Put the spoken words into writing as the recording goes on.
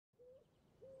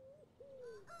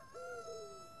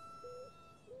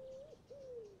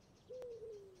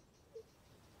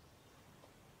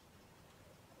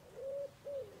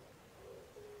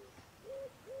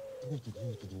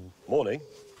Morning.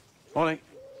 Morning.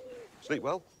 Sleep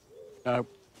well? No.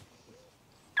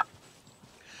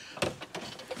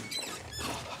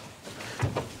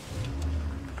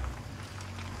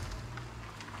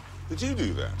 Did you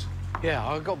do that? Yeah,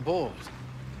 I got bored.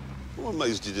 Well, I'm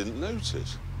amazed you didn't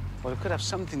notice. Well, it could have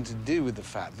something to do with the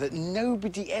fact that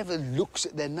nobody ever looks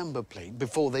at their number plate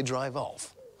before they drive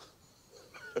off.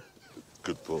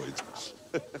 Good point.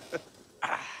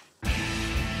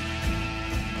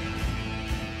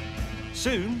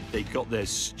 Soon, they'd got their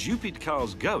stupid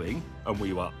cars going, and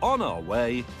we were on our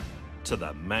way to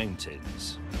the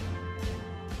mountains.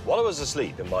 While I was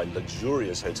asleep in my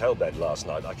luxurious hotel bed last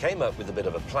night, I came up with a bit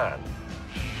of a plan.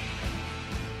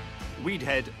 We'd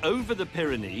head over the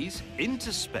Pyrenees,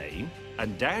 into Spain,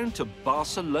 and down to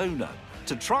Barcelona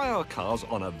to try our cars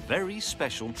on a very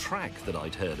special track that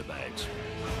I'd heard about.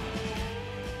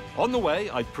 On the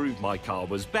way, I'd proved my car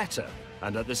was better,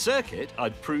 and at the circuit,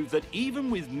 I'd proved that even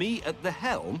with me at the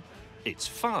helm, it's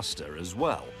faster as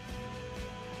well.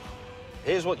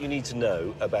 Here's what you need to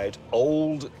know about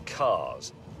old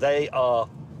cars. They are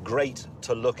great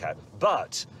to look at,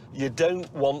 but you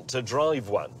don't want to drive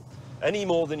one, any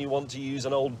more than you want to use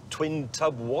an old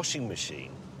twin-tub washing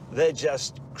machine. They're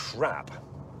just crap.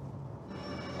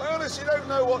 I honestly don't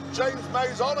know what James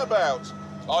May's on about.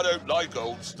 I don't like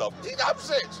old stuff. He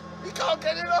loves it. He can't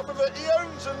get enough of it. He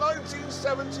owns a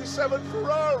 1977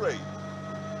 Ferrari.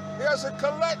 He has a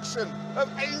collection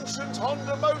of ancient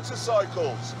Honda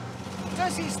motorcycles.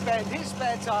 Does he spend his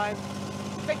spare time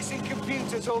fixing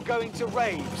computers or going to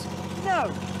raves?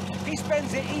 No. He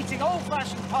spends it eating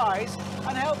old-fashioned pies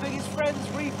and helping his friends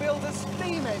rebuild a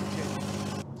steam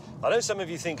engine. I know some of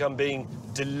you think I'm being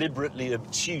deliberately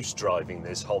obtuse driving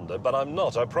this Honda, but I'm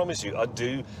not. I promise you, I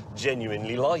do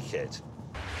genuinely like it.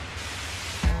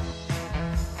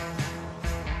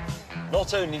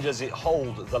 Not only does it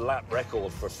hold the lap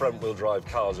record for front-wheel drive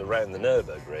cars around the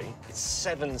Nürburgring, it's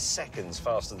 7 seconds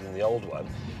faster than the old one.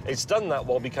 It's done that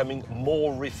while becoming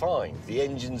more refined. The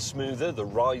engine's smoother, the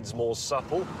ride's more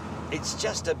supple. It's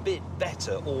just a bit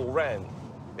better all round.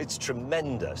 It's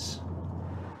tremendous.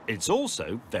 It's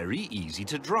also very easy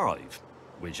to drive,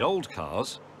 which old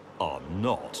cars are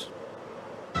not.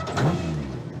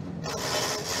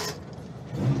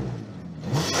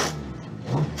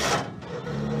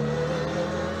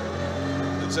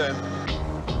 It's in.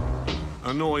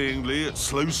 Annoyingly, at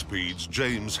slow speeds,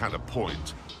 James had a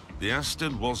point. The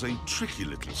Aston was a tricky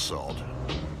little sod.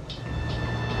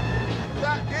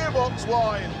 That gearbox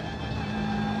whine!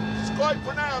 It's quite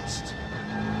pronounced.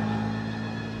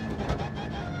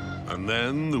 And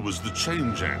then there was the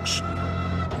change action.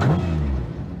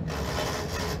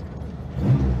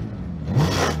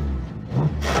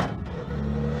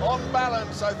 On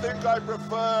balance, I think I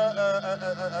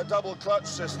prefer a double clutch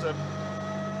system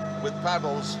with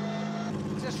paddles.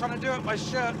 Just trying to do it with my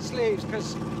shirt sleeves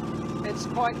because it's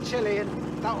quite chilly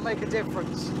and that'll make a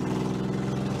difference.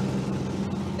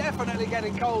 Definitely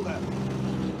getting colder.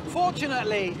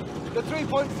 Fortunately, the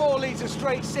 3.4-litre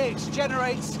straight six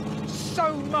generates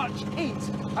so much heat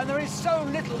and there is so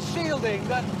little shielding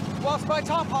that whilst my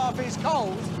top half is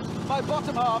cold, my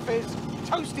bottom half is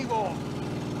toasty warm.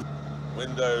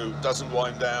 Window doesn't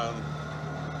wind down,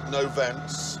 no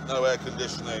vents, no air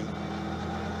conditioning,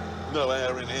 no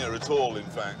air in here at all, in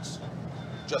fact,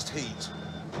 just heat.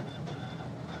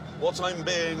 What I'm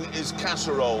being is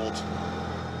casseroled.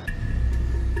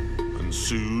 And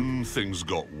soon things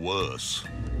got worse.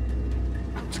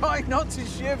 Try not to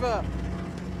shiver.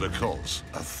 Because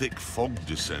a thick fog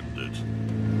descended.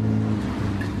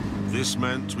 This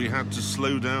meant we had to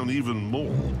slow down even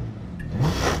more.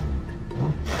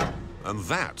 And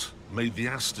that made the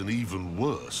Aston even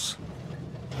worse.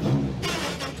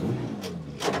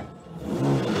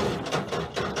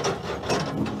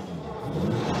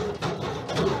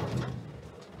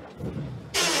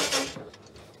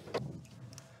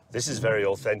 This is very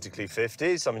authentically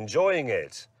 50s. I'm enjoying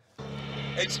it.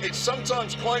 It's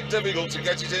sometimes quite difficult to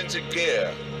get it into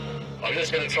gear. I'm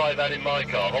just going to try that in my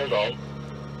car. Hold on.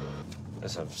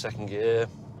 Let's have second gear.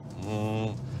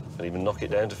 Can even knock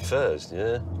it down to first,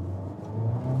 yeah?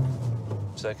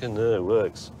 Second, no, it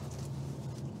works.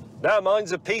 Now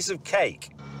mine's a piece of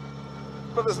cake.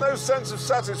 But there's no sense of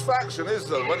satisfaction, is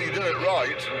there, when you do it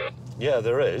right? Yeah,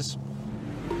 there is.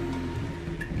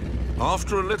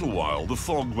 After a little while, the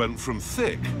fog went from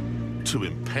thick to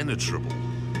impenetrable.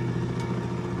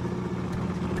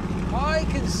 I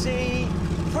can see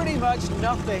pretty much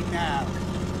nothing now.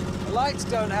 The lights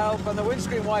don't help and the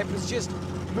windscreen wipers just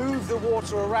move the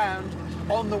water around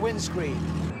on the windscreen.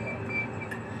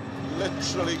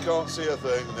 Literally can't see a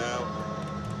thing now.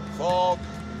 Fog,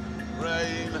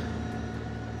 rain,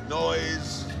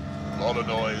 Noise, a lot of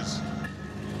noise.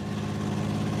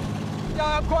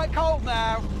 Yeah, I'm quite cold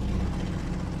now.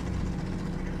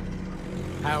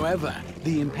 However,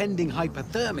 the impending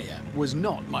hypothermia was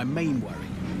not my main worry.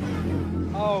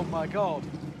 Oh my God.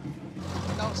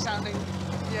 Not sounding,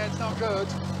 yeah, it's not good.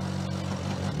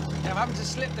 Yeah, I'm having to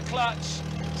slip the clutch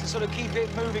to sort of keep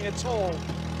it moving at all.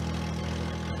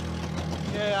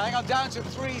 Yeah, I think I'm down to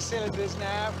 3 cylinders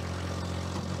now.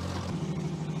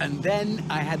 And then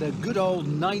I had a good old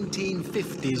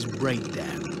 1950s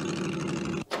breakdown.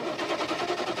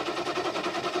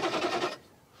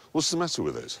 What's the matter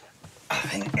with it? I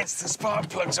think it's the spark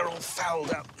plugs are all fouled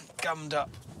up, gummed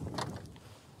up.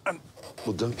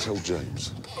 Well, don't tell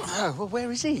James. Oh, well,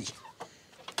 where is he?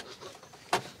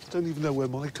 I don't even know where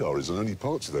my car is, and only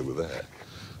parts of it were there.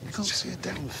 You can't see a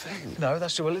damn thing. No,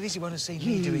 that's true. Well, at least he won't have seen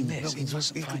me doing this. No,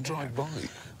 he could drive by.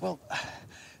 Well,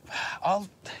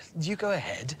 you go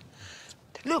ahead.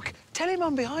 Look, tell him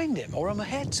I'm behind him, or I'm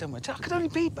ahead somewhere. I could only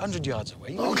be 100 yards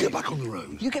away. I'll get back on the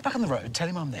road. You get back on the road, tell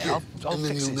him I'm there. Yeah, I'll and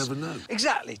then fix he'll this. never know.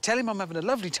 Exactly. Tell him I'm having a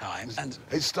lovely time, and...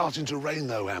 It's starting to rain,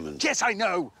 though, Hammond. Yes, I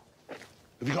know.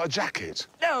 Have you got a jacket?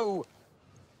 No.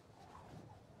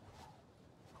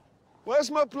 Where's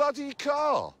my bloody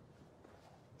car?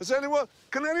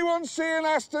 Can anyone see an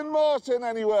Aston Martin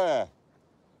anywhere?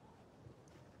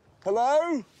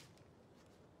 Hello?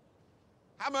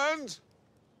 Hammond?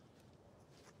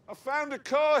 I found a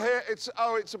car here. It's a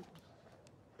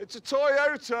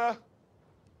Toyota.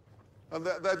 And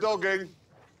they're dogging.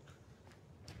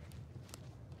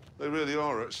 They really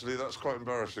are, actually. That's quite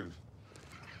embarrassing.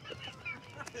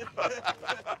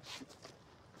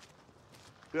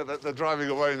 Yeah, they're driving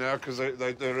away now because they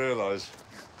realise.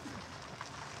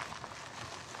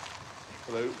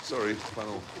 Hello, sorry,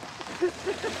 panel.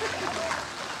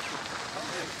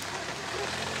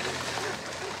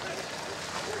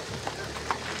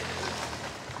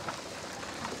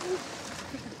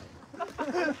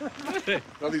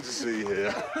 Nothing to see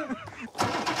here.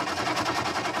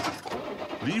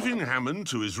 Leaving Hammond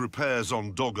to his repairs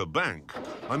on Dogger Bank,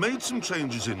 I made some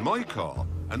changes in my car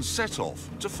and set off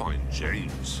to find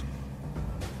James.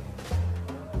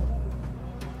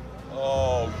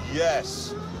 Oh,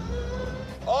 yes.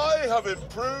 I have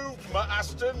improved my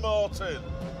Aston Martin.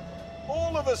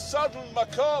 All of a sudden, my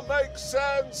car makes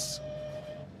sense.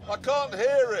 I can't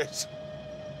hear it.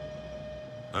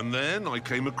 And then I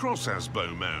came across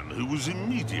Asbo Man, who was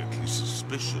immediately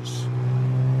suspicious.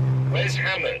 Where's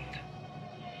Hammond?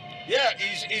 Yeah,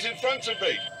 he's in front of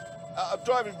me. I'm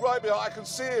driving right behind. I can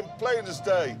see him plain as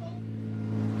day.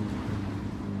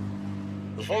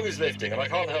 The fog is lifting, and I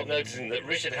can't help noticing that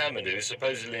Richard Hammond, who is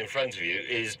supposedly in front of you,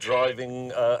 is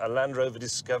driving a Land Rover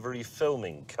Discovery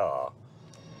filming car.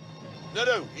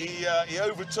 No, he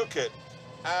overtook it.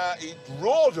 He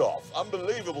roared off.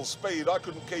 Unbelievable speed. I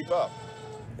couldn't keep up.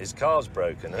 His car's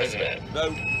broken, hasn't it?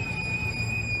 No.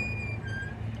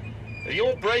 Are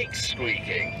your brakes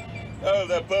squeaking? Oh,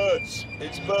 they're birds.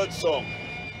 It's bird song.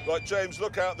 Right, James,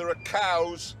 look out. There are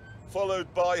cows,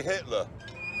 followed by Hitler.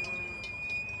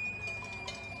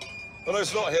 Oh, no,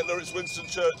 it's not Hitler. It's Winston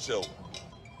Churchill.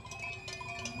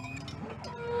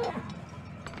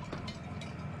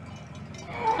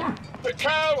 The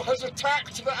cow has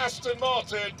attacked the Aston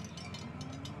Martin.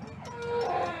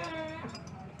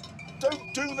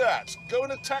 Don't do that. Go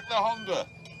and attack the Honda.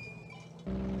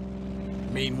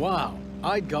 Meanwhile,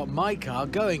 I'd got my car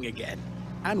going again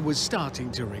and was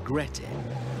starting to regret it.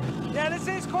 Yeah, this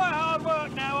is quite hard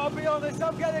work now, I'll be honest.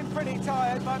 I'm getting pretty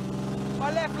tired, but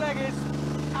my left leg is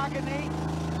agony.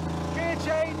 Gear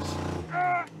change.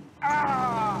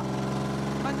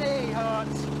 My knee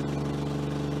hurts.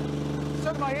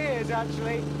 So do my ears,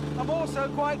 actually. I'm also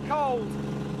quite cold.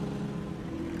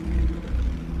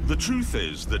 The truth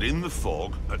is that in the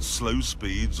fog, at slow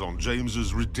speeds on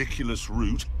James's ridiculous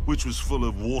route, which was full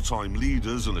of wartime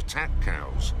leaders and attack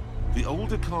cows, the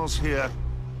older cars here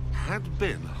had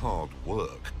been hard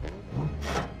work.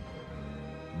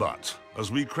 But as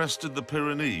we crested the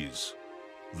Pyrenees,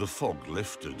 the fog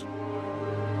lifted.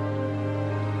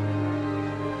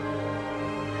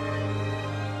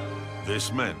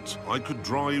 This meant I could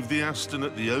drive the Aston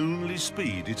at the only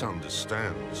speed it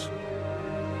understands.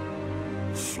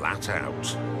 Flat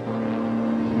out.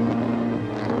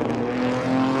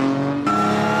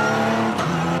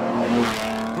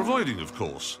 Providing, of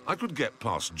course, I could get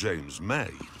past James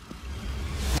May.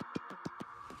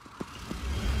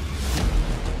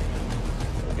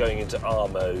 We're going into R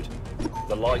mode.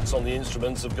 The lights on the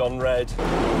instruments have gone red.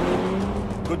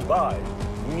 Goodbye,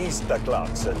 Mr.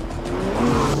 Clarkson.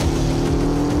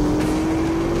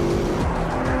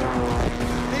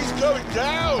 He's going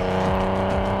down.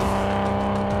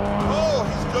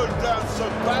 so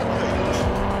badly.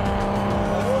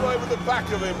 I'm all over the back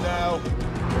of him now.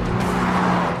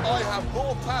 I have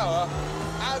more power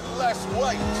and less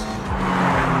weight.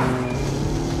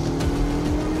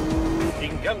 He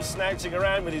can come snouting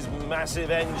around with his massive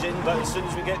engine, but as soon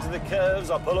as we get to the curves,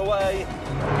 I pull away.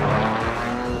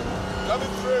 Coming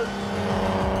through.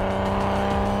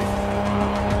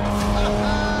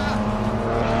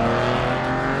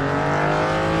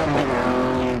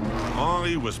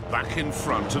 I was back in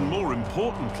front and, more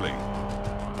importantly,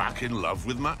 back in love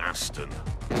with my Aston.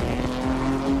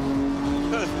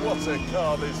 What a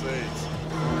car this is.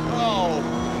 Oh,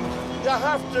 you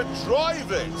have to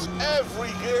drive it.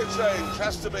 Every gear change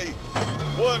has to be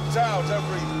worked out,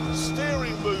 every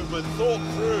steering movement thought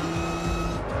through.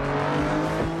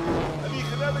 And you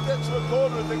can never get to a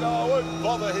corner and think, oh, I won't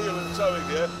bother heel and towing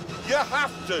here. You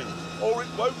have to, or it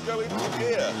won't go into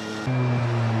gear.